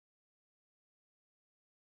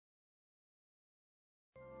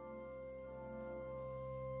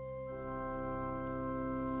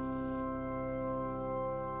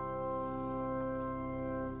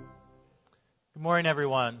Good morning,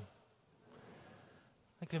 everyone.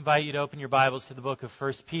 I'd like to invite you to open your Bibles to the book of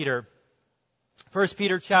 1 Peter. 1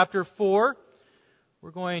 Peter chapter 4, we're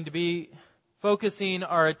going to be focusing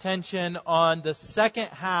our attention on the second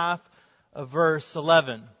half of verse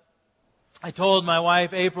 11. I told my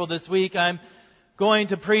wife, April, this week I'm going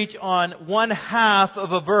to preach on one half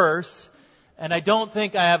of a verse, and I don't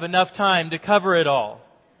think I have enough time to cover it all.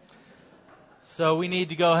 So we need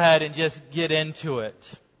to go ahead and just get into it.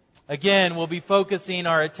 Again, we'll be focusing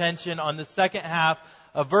our attention on the second half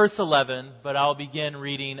of verse 11, but I'll begin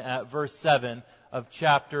reading at verse 7 of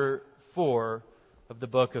chapter 4 of the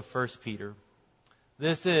book of 1 Peter.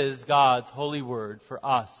 This is God's holy word for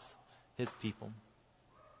us, His people.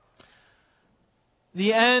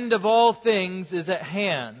 The end of all things is at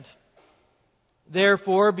hand.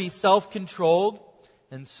 Therefore, be self-controlled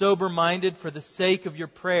and sober-minded for the sake of your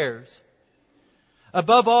prayers.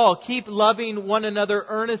 Above all, keep loving one another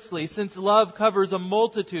earnestly, since love covers a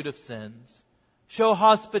multitude of sins. Show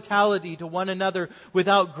hospitality to one another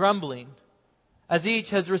without grumbling. As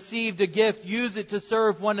each has received a gift, use it to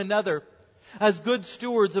serve one another as good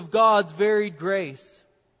stewards of God's varied grace.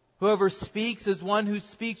 Whoever speaks is one who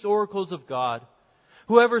speaks oracles of God.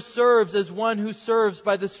 Whoever serves is one who serves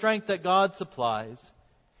by the strength that God supplies,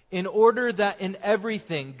 in order that in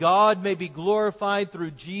everything God may be glorified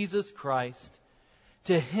through Jesus Christ.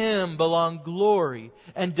 To Him belong glory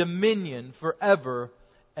and dominion forever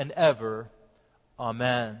and ever.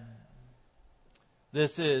 Amen.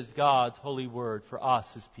 This is God's holy word for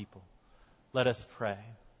us, His people. Let us pray.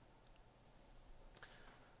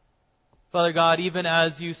 Father God, even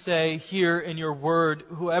as you say here in your word,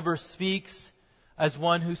 whoever speaks as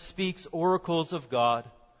one who speaks oracles of God,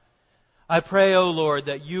 I pray, O Lord,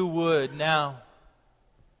 that you would now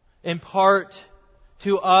impart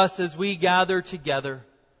to us as we gather together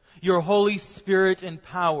your Holy Spirit and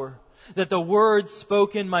power, that the words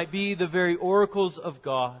spoken might be the very oracles of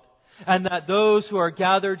God, and that those who are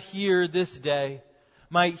gathered here this day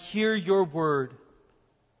might hear your word,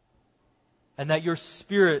 and that your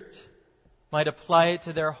Spirit might apply it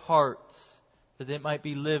to their hearts, that it might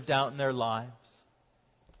be lived out in their lives.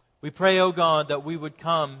 We pray, O God, that we would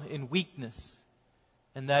come in weakness,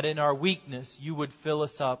 and that in our weakness you would fill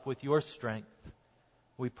us up with your strength.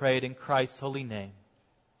 We pray it in Christ's holy name.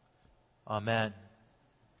 Amen.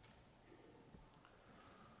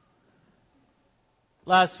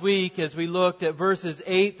 Last week, as we looked at verses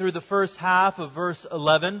 8 through the first half of verse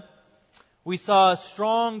 11, we saw a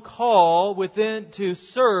strong call to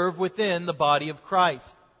serve within the body of Christ.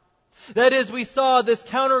 That is, we saw this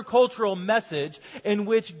countercultural message in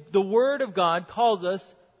which the Word of God calls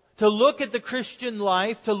us to look at the Christian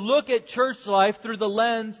life, to look at church life through the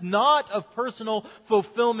lens not of personal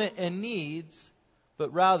fulfillment and needs,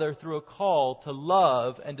 but rather through a call to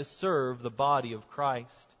love and to serve the body of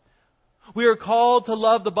Christ. We are called to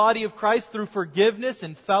love the body of Christ through forgiveness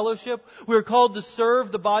and fellowship. We are called to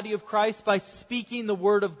serve the body of Christ by speaking the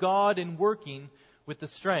Word of God and working with the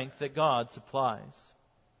strength that God supplies.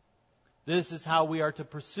 This is how we are to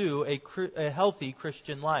pursue a healthy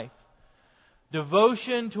Christian life.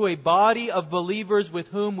 Devotion to a body of believers with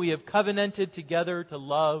whom we have covenanted together to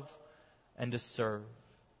love and to serve.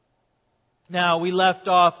 Now, we left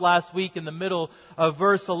off last week in the middle of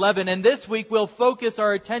verse 11, and this week we'll focus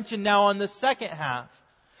our attention now on the second half.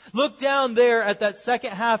 Look down there at that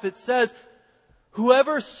second half. It says,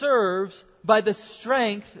 whoever serves by the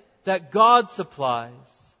strength that God supplies,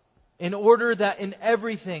 in order that in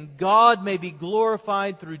everything God may be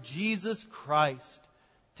glorified through Jesus Christ.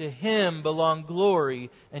 To Him belong glory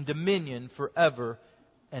and dominion forever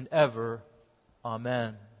and ever.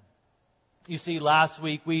 Amen. You see, last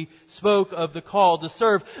week we spoke of the call to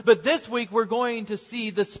serve, but this week we're going to see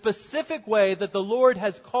the specific way that the Lord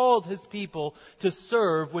has called His people to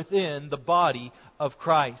serve within the body of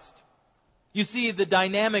Christ. You see, the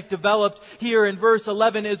dynamic developed here in verse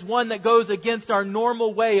 11 is one that goes against our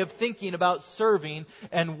normal way of thinking about serving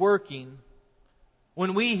and working.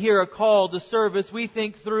 When we hear a call to service, we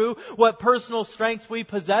think through what personal strengths we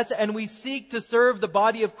possess, and we seek to serve the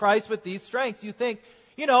body of Christ with these strengths. You think,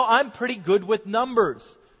 I'm pretty good with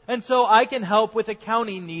numbers, and so I can help with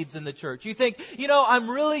accounting needs in the church. You think, I'm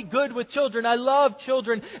really good with children. I love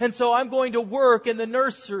children, and so I'm going to work in the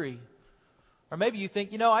nursery. Or maybe you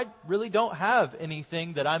think, I really don't have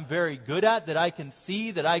anything that I'm very good at, that I can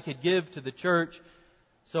see, that I could give to the church,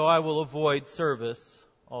 so I will avoid service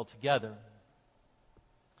altogether.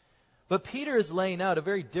 But Peter is laying out a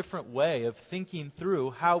very different way of thinking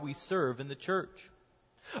through how we serve in the church.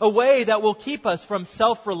 A way that will keep us from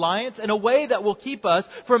self-reliance, and a way that will keep us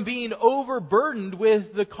from being overburdened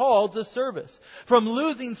with the call to service, from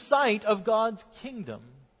losing sight of God's kingdom.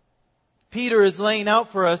 Peter is laying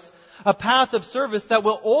out for us a path of service that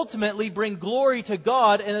will ultimately bring glory to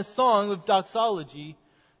God and a song of doxology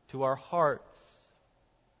to our hearts.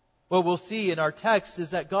 What we'll see in our text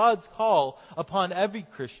is that God's call upon every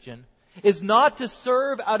Christian is not to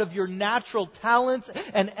serve out of your natural talents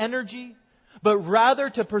and energy, but rather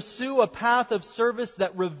to pursue a path of service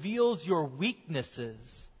that reveals your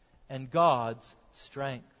weaknesses and God's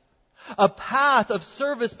strength. A path of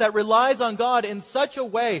service that relies on God in such a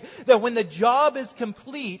way that when the job is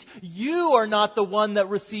complete, you are not the one that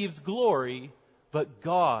receives glory, but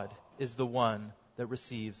God is the one that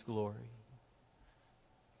receives glory.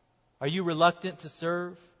 Are you reluctant to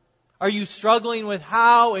serve? Are you struggling with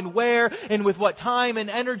how and where and with what time and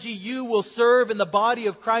energy you will serve in the body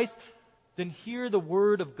of Christ? Then hear the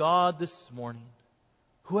word of God this morning.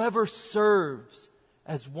 Whoever serves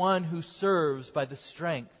as one who serves by the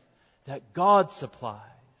strength that God supplies,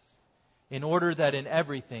 in order that in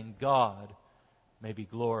everything God may be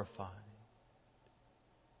glorified.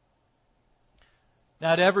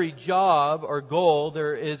 Now, at every job or goal,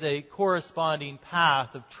 there is a corresponding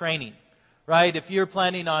path of training, right? If you're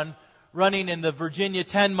planning on running in the Virginia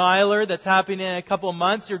 10-miler that's happening in a couple of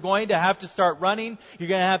months, you're going to have to start running. You're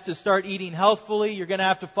going to have to start eating healthfully. You're going to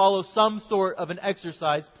have to follow some sort of an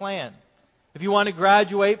exercise plan. If you want to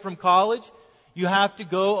graduate from college, you have to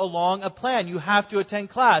go along a plan. You have to attend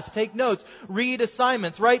class, take notes, read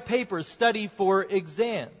assignments, write papers, study for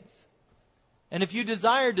exams. And if you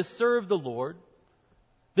desire to serve the Lord,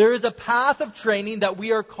 there is a path of training that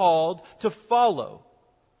we are called to follow.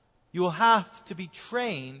 You will have to be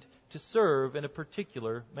trained to serve in a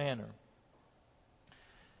particular manner.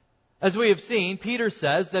 As we have seen, Peter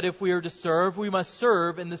says that if we are to serve, we must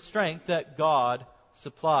serve in the strength that God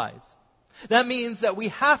supplies. That means that we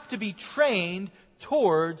have to be trained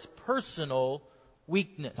towards personal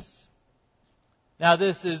weakness. Now,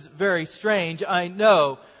 this is very strange, I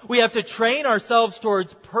know. We have to train ourselves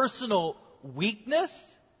towards personal weakness?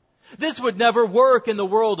 This would never work in the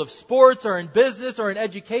world of sports or in business or in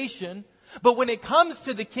education. But when it comes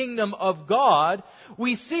to the kingdom of God,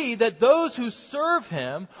 we see that those who serve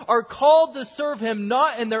Him are called to serve Him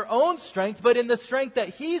not in their own strength, but in the strength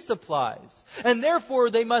that He supplies. And therefore,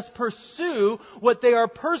 they must pursue what they are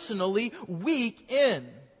personally weak in.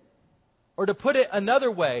 Or to put it another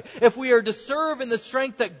way, if we are to serve in the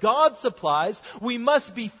strength that God supplies, we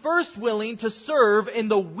must be first willing to serve in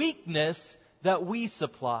the weakness that we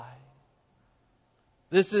supply.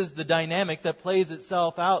 This is the dynamic that plays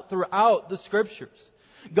itself out throughout the Scriptures.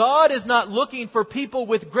 God is not looking for people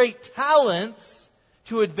with great talents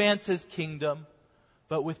to advance His kingdom,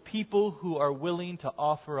 but with people who are willing to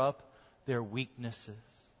offer up their weaknesses.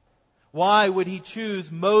 Why would He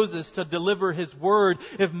choose Moses to deliver His word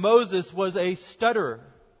if Moses was a stutterer?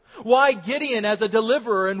 Why Gideon as a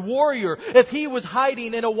deliverer and warrior if he was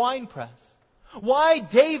hiding in a winepress? Why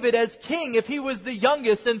David as king if he was the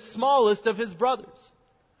youngest and smallest of his brothers?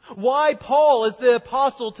 Why Paul as the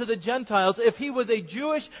apostle to the Gentiles if he was a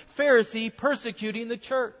Jewish Pharisee persecuting the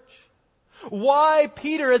church? Why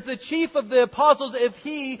Peter as the chief of the apostles if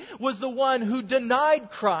he was the one who denied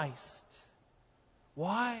Christ?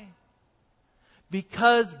 Why?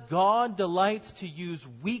 Because God delights to use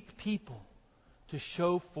weak people to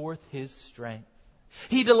show forth His strength.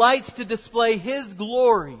 He delights to display His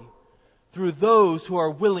glory through those who are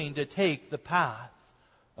willing to take the path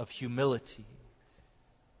of humility.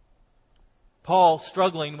 Paul,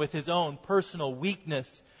 struggling with his own personal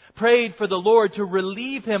weakness, prayed for the Lord to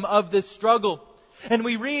relieve him of this struggle. And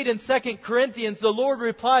we read in 2 Corinthians, the Lord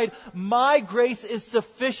replied, "My grace is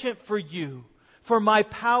sufficient for you, for my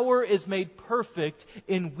power is made perfect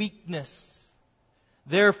in weakness."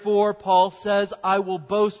 Therefore, Paul says, "I will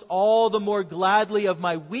boast all the more gladly of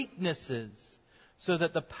my weaknesses, so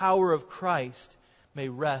that the power of Christ may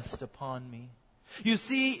rest upon me." You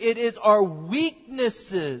see, it is our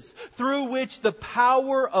weaknesses through which the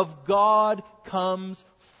power of God comes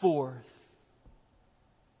forth.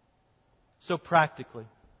 So practically,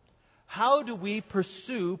 how do we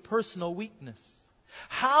pursue personal weakness?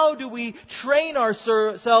 How do we train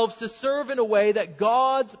ourselves to serve in a way that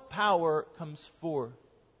God's power comes forth?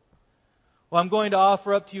 Well, I'm going to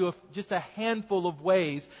offer up to you just a handful of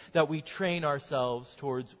ways that we train ourselves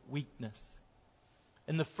towards weakness.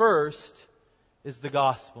 And the first is the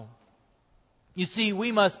gospel. You see,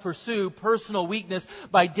 we must pursue personal weakness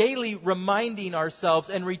by daily reminding ourselves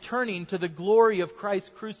and returning to the glory of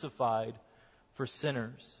Christ crucified for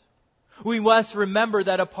sinners. We must remember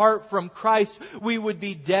that apart from Christ, we would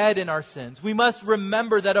be dead in our sins. We must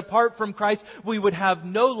remember that apart from Christ, we would have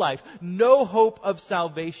no life, no hope of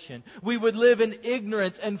salvation. We would live in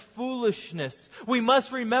ignorance and foolishness. We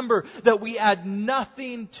must remember that we add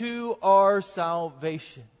nothing to our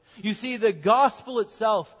salvation. You see, the gospel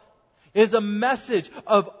itself is a message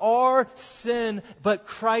of our sin, but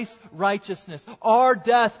Christ's righteousness. Our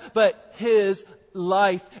death, but His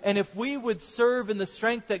life. And if we would serve in the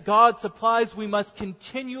strength that God supplies, we must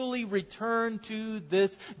continually return to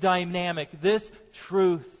this dynamic, this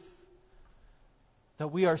truth,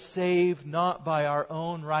 that we are saved not by our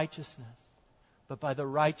own righteousness, but by the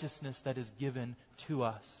righteousness that is given to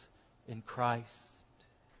us in Christ.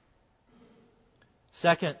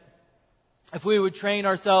 Second, if we would train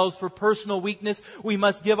ourselves for personal weakness, we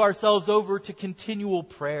must give ourselves over to continual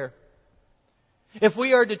prayer. If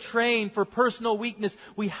we are to train for personal weakness,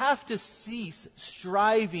 we have to cease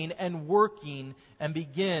striving and working and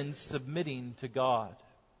begin submitting to God.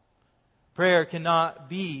 Prayer cannot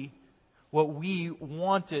be what we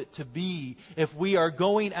want it to be if we are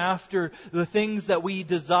going after the things that we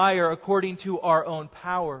desire according to our own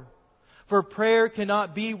power. For prayer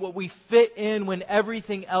cannot be what we fit in when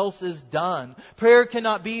everything else is done. Prayer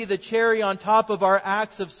cannot be the cherry on top of our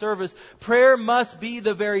acts of service. Prayer must be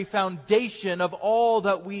the very foundation of all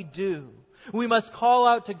that we do. We must call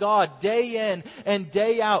out to God day in and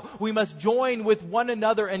day out. We must join with one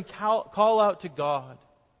another and call out to God.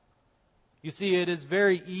 You see, it is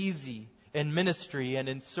very easy in ministry and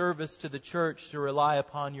in service to the church to rely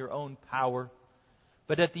upon your own power.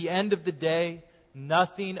 But at the end of the day,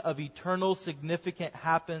 nothing of eternal significance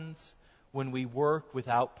happens when we work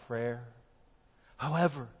without prayer.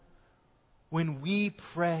 However, when we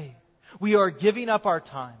pray, we are giving up our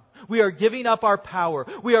time. We are giving up our power.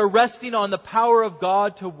 We are resting on the power of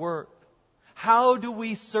God to work. How do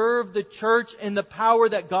we serve the church in the power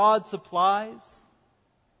that God supplies?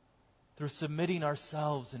 Through submitting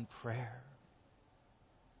ourselves in prayer.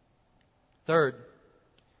 Third,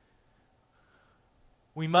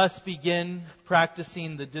 we must begin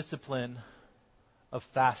practicing the discipline of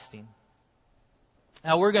fasting.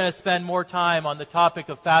 Now, we're going to spend more time on the topic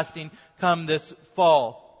of fasting come this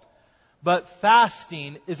fall. But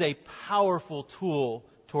fasting is a powerful tool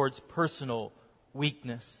towards personal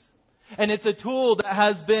weakness. And it's a tool that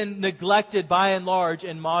has been neglected by and large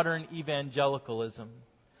in modern evangelicalism.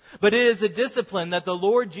 But it is a discipline that the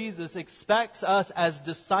Lord Jesus expects us as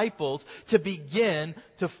disciples to begin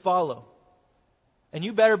to follow. And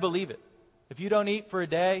you better believe it. If you don't eat for a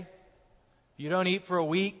day, if you don't eat for a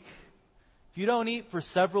week, if you don't eat for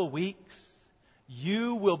several weeks,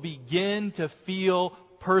 you will begin to feel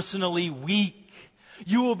personally weak.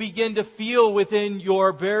 You will begin to feel within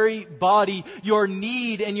your very body your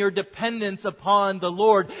need and your dependence upon the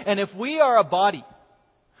Lord. And if we are a body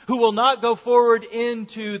who will not go forward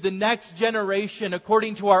into the next generation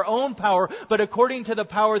according to our own power, but according to the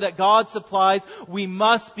power that God supplies, we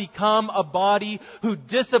must become a body who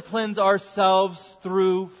disciplines ourselves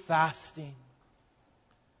through fasting,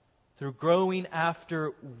 through growing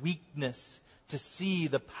after weakness to see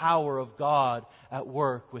the power of God at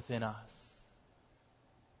work within us.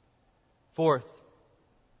 Fourth,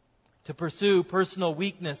 to pursue personal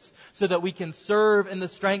weakness so that we can serve in the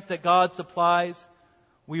strength that God supplies,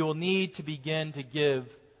 we will need to begin to give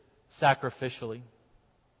sacrificially.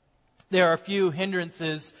 There are few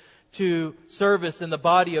hindrances to service in the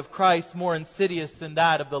body of Christ more insidious than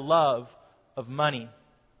that of the love of money.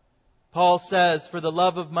 Paul says, "For the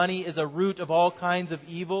love of money is a root of all kinds of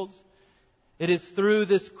evils. It is through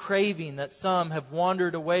this craving that some have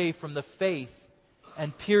wandered away from the faith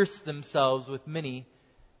and pierced themselves with many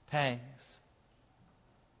pangs."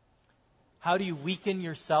 How do you weaken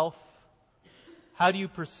yourself? How do you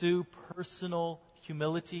pursue personal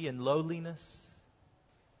humility and lowliness?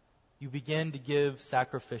 You begin to give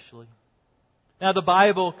sacrificially. Now, the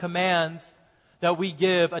Bible commands that we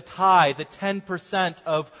give a tithe, the 10%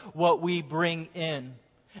 of what we bring in.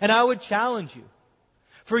 And I would challenge you,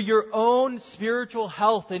 for your own spiritual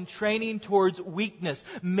health and training towards weakness,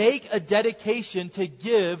 make a dedication to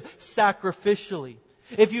give sacrificially.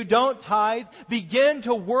 If you don't tithe, begin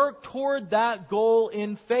to work toward that goal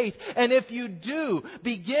in faith. And if you do,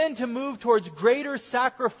 begin to move towards greater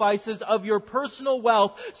sacrifices of your personal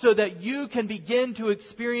wealth so that you can begin to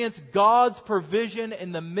experience God's provision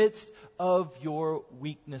in the midst of your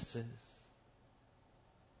weaknesses.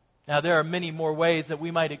 Now, there are many more ways that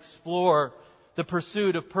we might explore the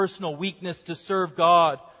pursuit of personal weakness to serve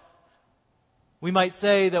God. We might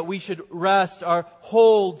say that we should rest our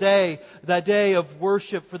whole day, that day of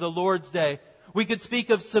worship for the Lord's Day. We could speak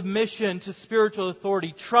of submission to spiritual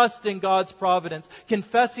authority, trust in God's providence,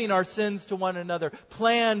 confessing our sins to one another,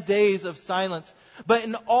 planned days of silence. But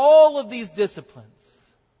in all of these disciplines,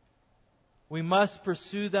 we must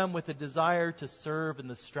pursue them with a desire to serve in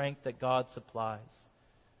the strength that God supplies.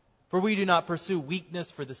 For we do not pursue weakness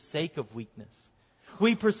for the sake of weakness.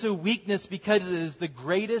 We pursue weakness because it is the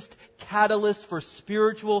greatest catalyst for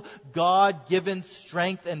spiritual, God-given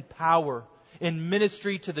strength and power in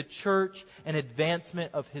ministry to the church and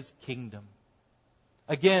advancement of His kingdom.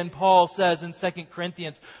 Again, Paul says in 2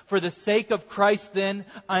 Corinthians, "For the sake of Christ then,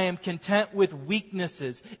 I am content with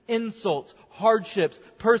weaknesses, insults, hardships,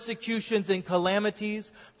 persecutions, and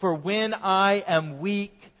calamities. For when I am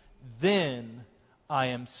weak, then I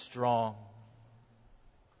am strong."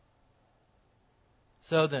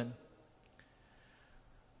 So then,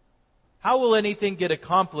 how will anything get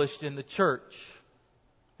accomplished in the church?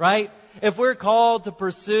 Right? If we're called to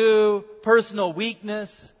pursue personal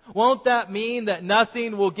weakness, won't that mean that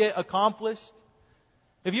nothing will get accomplished?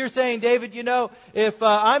 If you're saying, David, if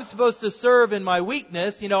I'm supposed to serve in my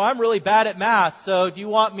weakness, I'm really bad at math, so do you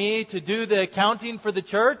want me to do the accounting for the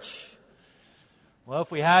church? Well,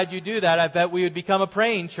 if we had you do that, I bet we would become a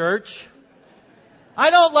praying church. I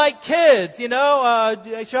don't like kids, should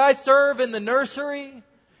I serve in the nursery?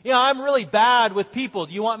 I'm really bad with people.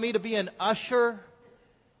 Do you want me to be an usher?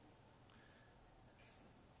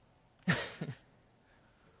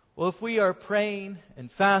 Well, if we are praying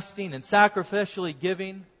and fasting and sacrificially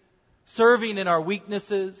giving, serving in our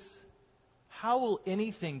weaknesses, how will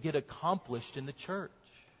anything get accomplished in the church?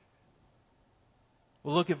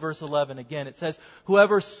 We'll look at verse 11 again. It says,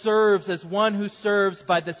 "Whoever serves as one who serves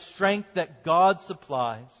by the strength that God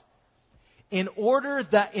supplies, in order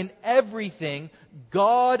that in everything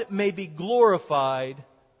God may be glorified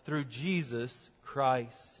through Jesus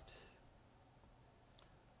Christ."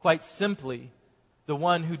 Quite simply, the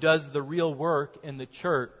one who does the real work in the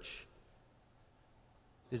church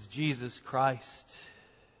is Jesus Christ.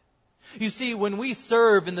 You see, when we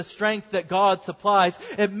serve in the strength that God supplies,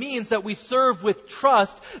 it means that we serve with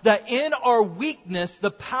trust that in our weakness,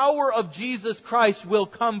 the power of Jesus Christ will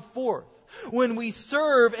come forth. When we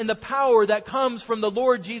serve in the power that comes from the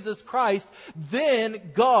Lord Jesus Christ,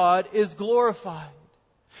 then God is glorified.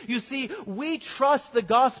 You see, we trust the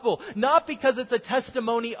gospel, not because it's a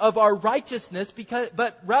testimony of our righteousness,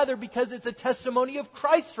 but rather because it's a testimony of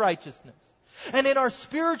Christ's righteousness. And in our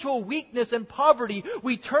spiritual weakness and poverty,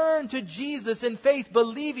 we turn to Jesus in faith,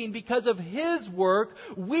 believing because of His work,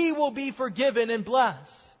 we will be forgiven and blessed.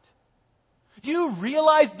 Do you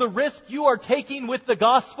realize the risk you are taking with the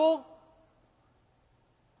gospel?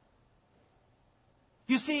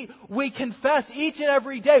 You see, we confess each and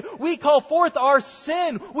every day. We call forth our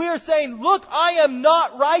sin. We are saying, look, I am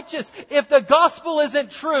not righteous. If the gospel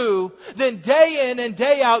isn't true, then day in and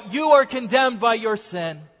day out, you are condemned by your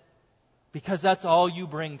sin. Because that's all you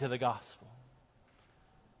bring to the gospel.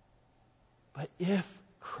 But if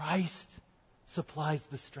Christ supplies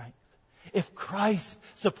the strength, if Christ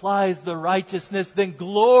supplies the righteousness, then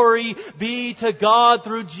glory be to God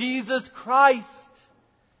through Jesus Christ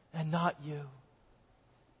and not you.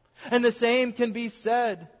 And the same can be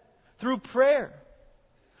said through prayer.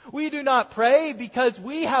 We do not pray because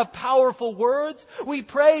we have powerful words. We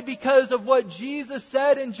pray because of what Jesus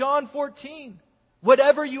said in John 14.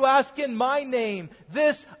 "Whatever you ask in my name,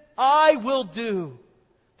 this I will do,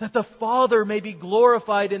 that the Father may be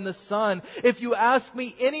glorified in the Son. If you ask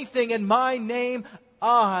me anything in my name,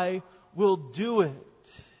 I will do it."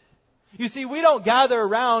 You see, we don't gather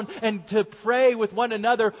around and to pray with one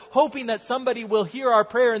another, hoping that somebody will hear our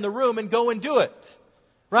prayer in the room and go and do it.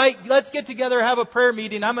 Right? Let's get together, have a prayer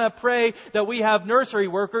meeting. I'm going to pray that we have nursery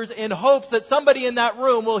workers in hopes that somebody in that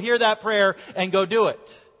room will hear that prayer and go do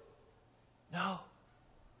it. No.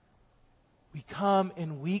 We come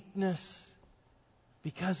in weakness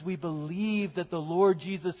because we believe that the Lord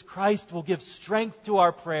Jesus Christ will give strength to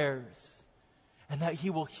our prayers and that He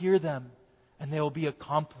will hear them and they will be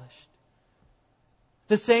accomplished.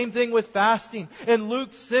 The same thing with fasting. In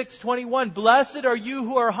Luke 6:21, "Blessed are you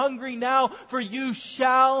who are hungry now, for you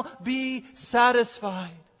shall be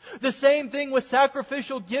satisfied." The same thing with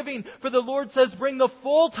sacrificial giving. For the Lord says, "Bring the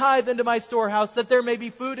full tithe into my storehouse, that there may be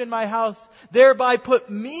food in my house. Thereby put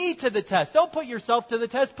me to the test." Don't put yourself to the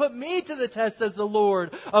test. Put me to the test, says the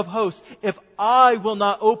Lord of hosts. "If I will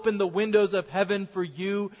not open the windows of heaven for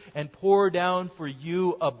you and pour down for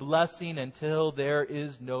you a blessing until there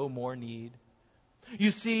is no more need."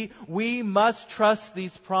 You see, we must trust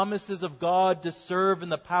these promises of God to serve in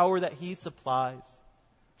the power that He supplies.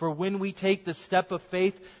 For when we take the step of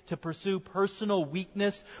faith to pursue personal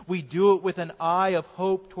weakness, we do it with an eye of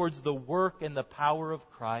hope towards the work and the power of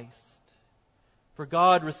Christ. For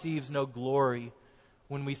God receives no glory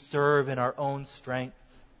when we serve in our own strength,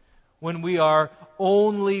 when we are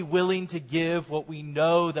only willing to give what we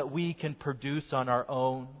know that we can produce on our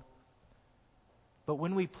own. But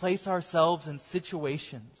when we place ourselves in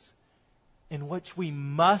situations in which we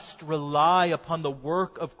must rely upon the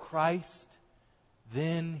work of Christ,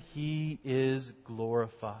 then He is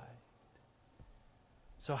glorified.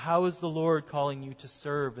 So how is the Lord calling you to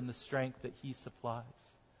serve in the strength that He supplies?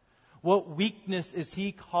 What weakness is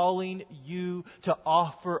He calling you to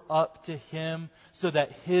offer up to Him so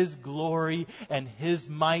that His glory and His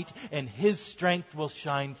might and His strength will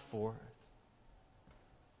shine forth?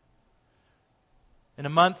 In a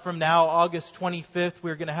month from now, August 25th,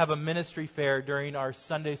 we're going to have a ministry fair during our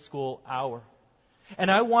Sunday school hour. And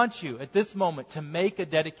I want you at this moment to make a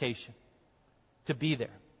dedication to be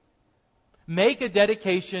there. Make a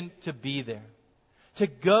dedication to be there. To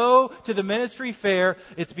go to the ministry fair.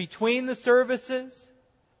 It's between the services.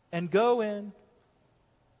 And go in.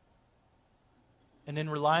 And in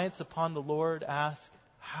reliance upon the Lord, ask,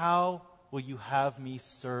 how will you have me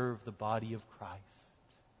serve the body of Christ?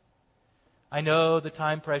 I know the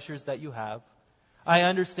time pressures that you have. I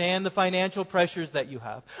understand the financial pressures that you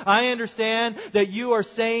have. I understand that you are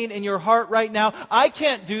saying in your heart right now, I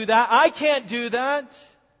can't do that. I can't do that.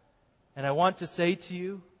 And I want to say to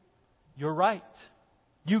you, you're right.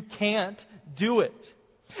 You can't do it.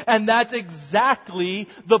 And that's exactly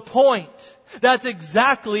the point. That's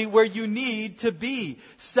exactly where you need to be.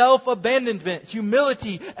 Self-abandonment,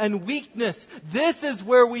 humility, and weakness. This is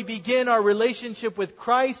where we begin our relationship with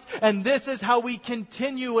Christ, and this is how we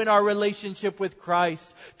continue in our relationship with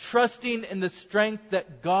Christ, trusting in the strength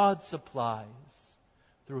that God supplies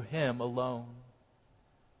through Him alone.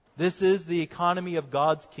 This is the economy of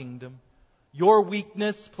God's kingdom. Your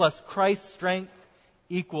weakness plus Christ's strength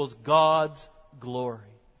equals God's glory.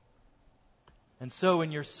 And so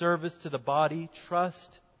in your service to the body,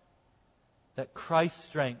 trust that Christ's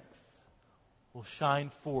strength will shine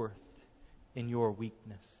forth in your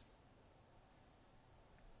weakness.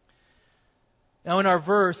 Now in our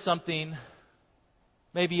verse, something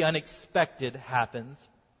maybe unexpected happens.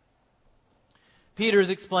 Peter is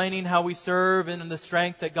explaining how we serve in the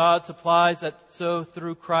strength that God supplies, that so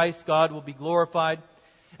through Christ God will be glorified.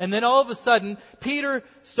 And then all of a sudden, Peter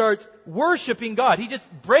starts worshiping God. He just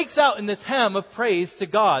breaks out in this hymn of praise to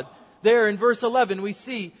God. There in verse 11 we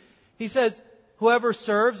see, he says, whoever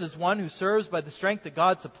serves is one who serves by the strength that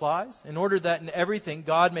God supplies, in order that in everything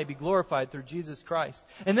God may be glorified through Jesus Christ.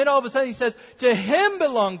 And then all of a sudden he says, to Him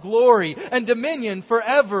belong glory and dominion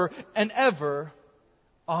forever and ever.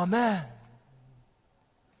 Amen.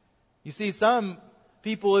 You see, some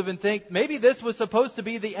people even think maybe this was supposed to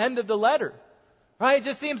be the end of the letter. Right? It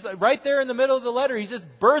just seems like right there in the middle of the letter, he's just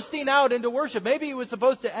bursting out into worship. Maybe he was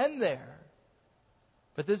supposed to end there.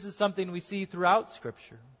 But this is something we see throughout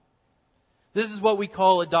Scripture. This is what we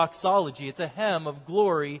call a doxology. It's a hymn of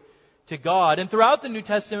glory to God. And throughout the New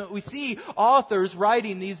Testament, we see authors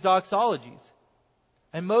writing these doxologies.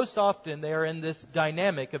 And most often they are in this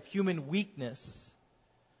dynamic of human weakness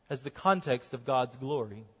as the context of God's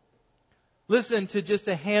glory. Listen to just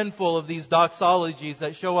a handful of these doxologies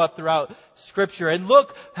that show up throughout Scripture, and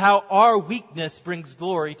look how our weakness brings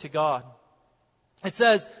glory to God. It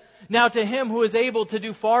says, now to Him who is able to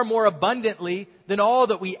do far more abundantly than all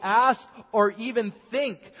that we ask or even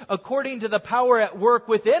think, according to the power at work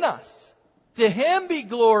within us. To Him be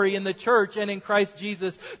glory in the church and in Christ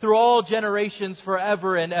Jesus through all generations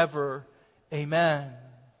forever and ever. Amen.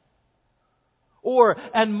 Or,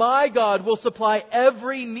 and my God will supply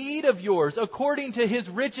every need of yours according to His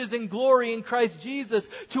riches and glory in Christ Jesus.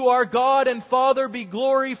 To our God and Father be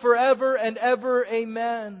glory forever and ever.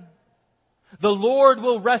 Amen. The Lord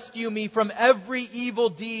will rescue me from every evil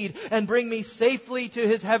deed and bring me safely to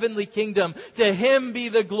His heavenly kingdom. To Him be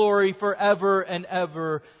the glory forever and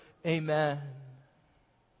ever. Amen.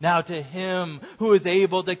 Now to Him who is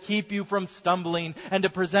able to keep you from stumbling and to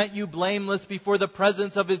present you blameless before the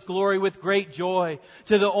presence of His glory with great joy.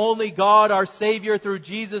 To the only God, our Savior, through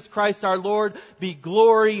Jesus Christ our Lord, be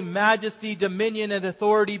glory, majesty, dominion, and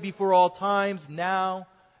authority before all times, now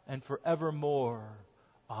and forevermore.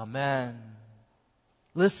 Amen.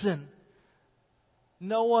 Listen,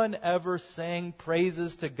 no one ever sang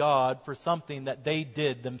praises to God for something that they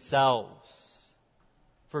did themselves.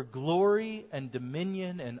 For glory and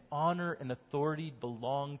dominion and honor and authority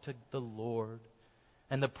belong to the Lord.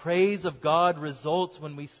 And the praise of God results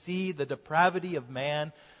when we see the depravity of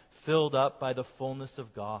man filled up by the fullness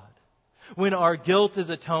of God. when our guilt is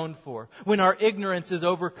atoned for, when our ignorance is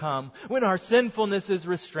overcome, when our sinfulness is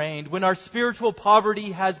restrained, when our spiritual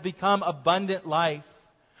poverty has become abundant life,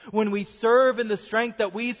 when we serve in the strength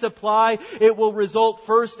that we supply, it will result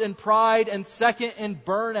first in pride and second in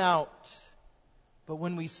burnout. But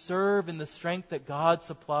when we serve in the strength that God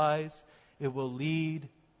supplies, it will lead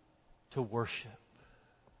to worship.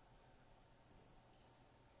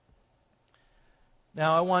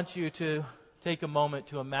 Now I want you to take a moment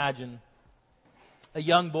to imagine a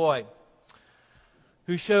young boy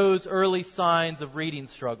who shows early signs of reading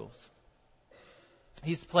struggles.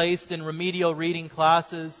 He's placed in remedial reading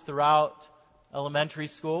classes throughout elementary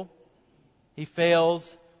school. He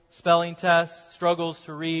fails spelling tests, struggles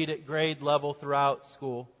to read at grade level throughout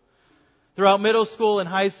school. Throughout middle school and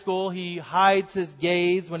high school, he hides his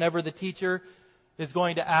gaze whenever the teacher is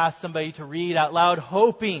going to ask somebody to read out loud,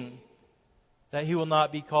 hoping that he will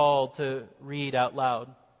not be called to read out loud.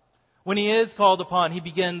 When he is called upon, he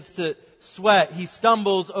begins to sweat. He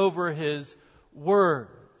stumbles over his words.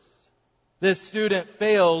 This student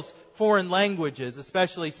fails foreign languages,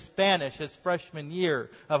 especially Spanish, his freshman year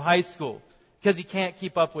of high school, because he can't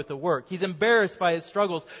keep up with the work. He's embarrassed by his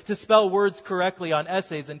struggles to spell words correctly on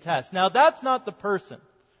essays and tests. Now, that's not the person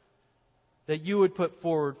that you would put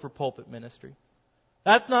forward for pulpit ministry.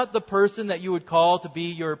 That's not the person that you would call to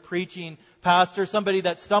be your preaching pastor, somebody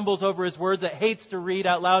that stumbles over his words, that hates to read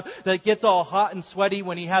out loud, that gets all hot and sweaty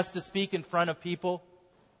when he has to speak in front of people.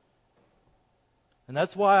 And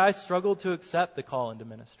that's why I struggled to accept the call into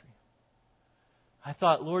ministry. I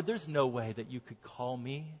thought, Lord, there's no way that you could call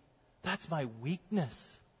me. That's my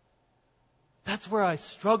weakness. That's where I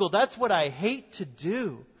struggle. That's what I hate to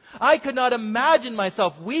do. I could not imagine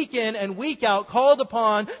myself week in and week out called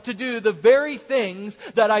upon to do the very things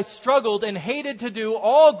that I struggled and hated to do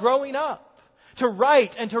all growing up. To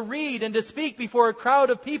write and to read and to speak before a crowd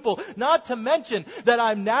of people. Not to mention that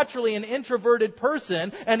I'm naturally an introverted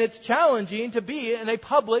person and it's challenging to be in a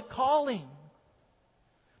public calling.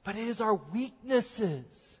 But it is our weaknesses,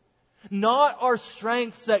 not our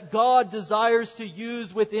strengths, that God desires to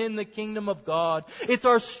use within the kingdom of God. It's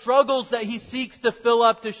our struggles that He seeks to fill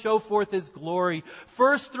up to show forth His glory.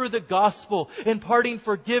 First through the gospel, imparting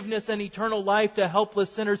forgiveness and eternal life to helpless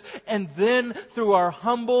sinners, and then through our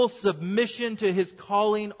humble submission to His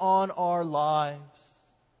calling on our lives.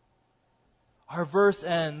 Our verse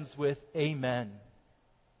ends with Amen,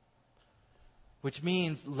 which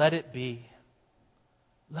means let it be.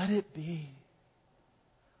 Let it be.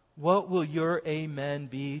 What will your amen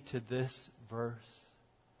be to this verse?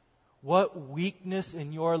 What weakness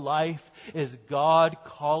in your life is God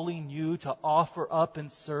calling you to offer up in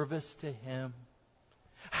service to Him?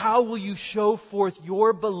 How will you show forth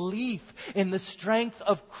your belief in the strength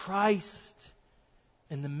of Christ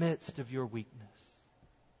in the midst of your weakness?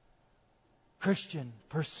 Christian,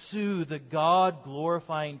 pursue the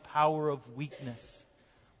God-glorifying power of weakness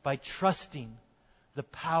by trusting the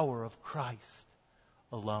power of Christ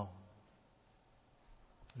alone.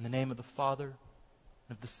 In the name of the Father,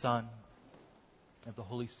 and of the Son, and of the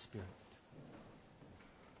Holy Spirit.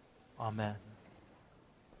 Amen.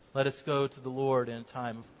 Let us go to the Lord in a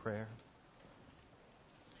time of prayer.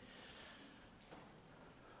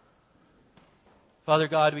 Father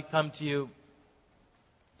God, we come to You,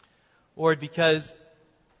 Lord, because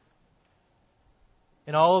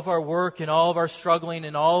in all of our work, in all of our struggling,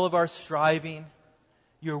 in all of our striving,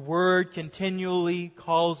 Your Word continually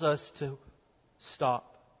calls us to stop,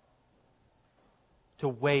 to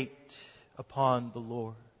wait upon the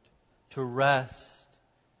Lord, to rest,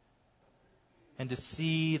 and to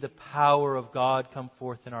see the power of God come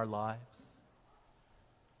forth in our lives.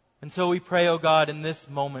 And so we pray, O God, in this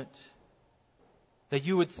moment, that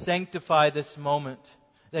You would sanctify this moment,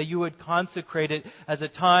 that You would consecrate it as a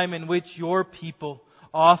time in which Your people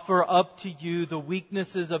offer up to You the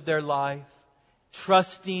weaknesses of their life,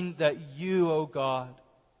 trusting that You, O God,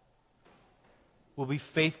 will be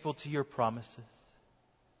faithful to Your promises.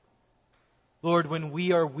 Lord, when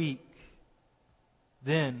we are weak,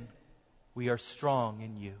 then we are strong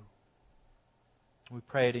in You. We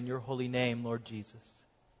pray it in Your holy name, Lord Jesus.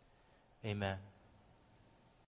 Amen.